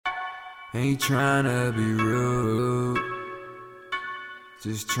Ain't tryna be rude,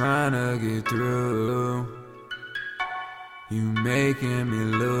 just tryna get through. You making me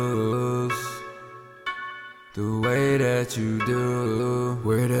lose the way that you do.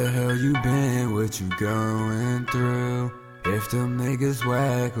 Where the hell you been? What you going through? If them niggas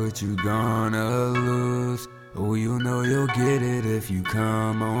whack, what you gonna lose? Oh, you know you'll get it if you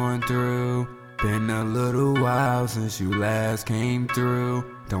come on through. Been a little while since you last came through.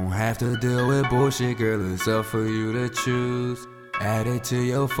 Don't have to deal with bullshit, girl, it's up for you to choose. Add it to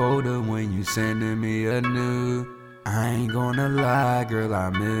your folder when you sending me a nude. I ain't gonna lie, girl,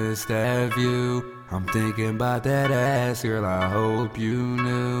 I miss that view. I'm thinking about that ass, girl, I hope you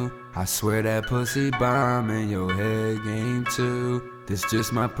knew. I swear that pussy bomb and your head game too. This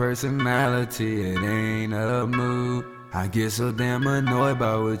just my personality, it ain't a mood. I get so damn annoyed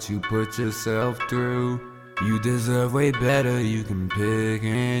by what you put yourself through. You deserve way better, you can pick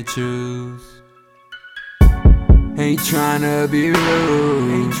and choose. Ain't tryna be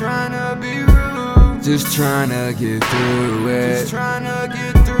rude, ain't tryna be rude, just tryna get through it, just tryna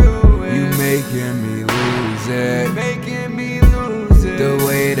get through it. You making me lose it, you making me lose it. The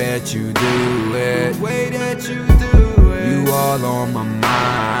way that you do it, the way that you do it. You all on my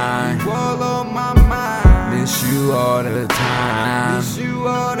mind, you all on my mind. Miss you all the time, miss you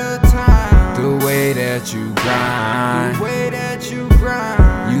all the time. The way that you grind, the way that you grind.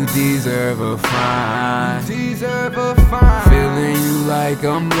 You deserve a fine, you deserve a fine. Feeling you like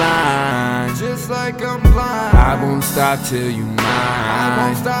I'm blind, just like I'm blind. I won't stop till you mine, I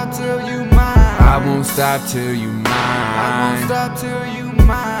won't stop till you mine. I won't stop till you mine, I won't stop till you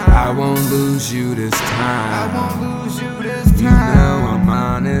mine. I won't lose you this time, I won't lose you this time. You know I'm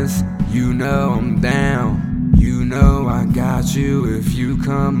honest, you know I'm down. You know I got you if you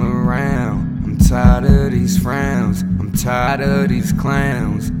come around. I'm tired of these frowns, I'm tired of these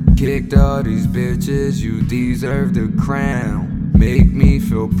clowns. Kicked all these bitches, you deserve the crown. Make me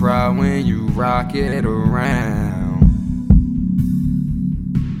feel proud when you rock it around.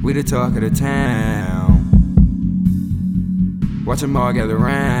 We the talk of the town, watch them all gather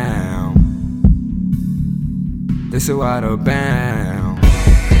round. They so out of bounds.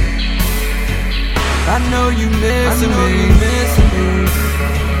 I know you missing me.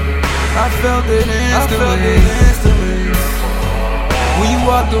 I felt it instantly. When you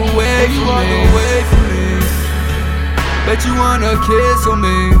walked away from me. Bet you wanna kiss on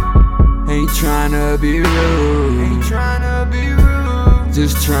me. Ain't tryna be rude, ain't tryna be rude,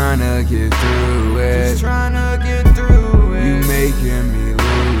 just tryna get through it, just tryna get through it. You making me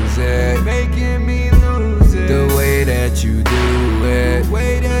lose it, you making me lose it. The way that you do it, the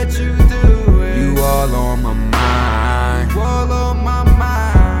way that you do it. You all on my mind, you all on my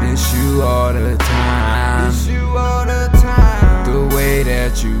mind. Miss you all the time, miss you all the time. The way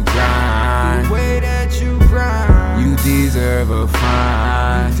that you grind, the way that you grind. You deserve a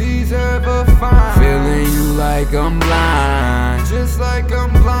fine, you deserve a fine. Feeling you like I'm blind, just like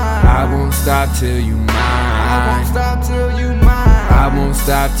I'm blind. I won't stop till you mine, I won't stop till you mine. I won't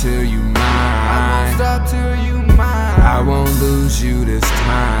stop till you mine, I won't stop till you mine. I won't lose you this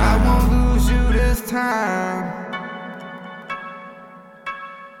time, I won't lose you this time.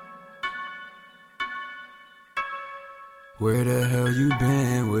 Where the hell you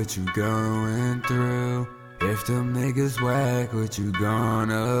been? What you going through? If them niggas whack, what you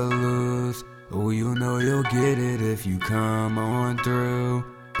gonna lose? Oh, you know you'll get it if you come on through.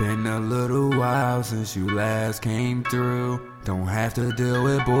 Been a little while since you last came through. Don't have to deal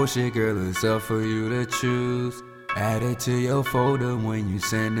with bullshit, girl, it's up for you to choose. Add it to your folder when you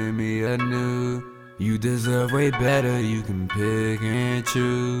sending me a nude. You deserve way better, you can pick and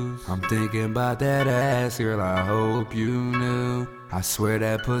choose. I'm thinking about that ass, girl, I hope you knew. I swear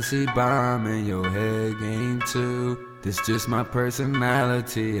that pussy bomb and your head game too. This just my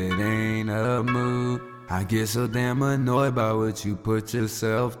personality, it ain't a mood. I get so damn annoyed by what you put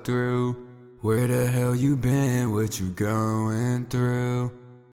yourself through. Where the hell you been, what you going through?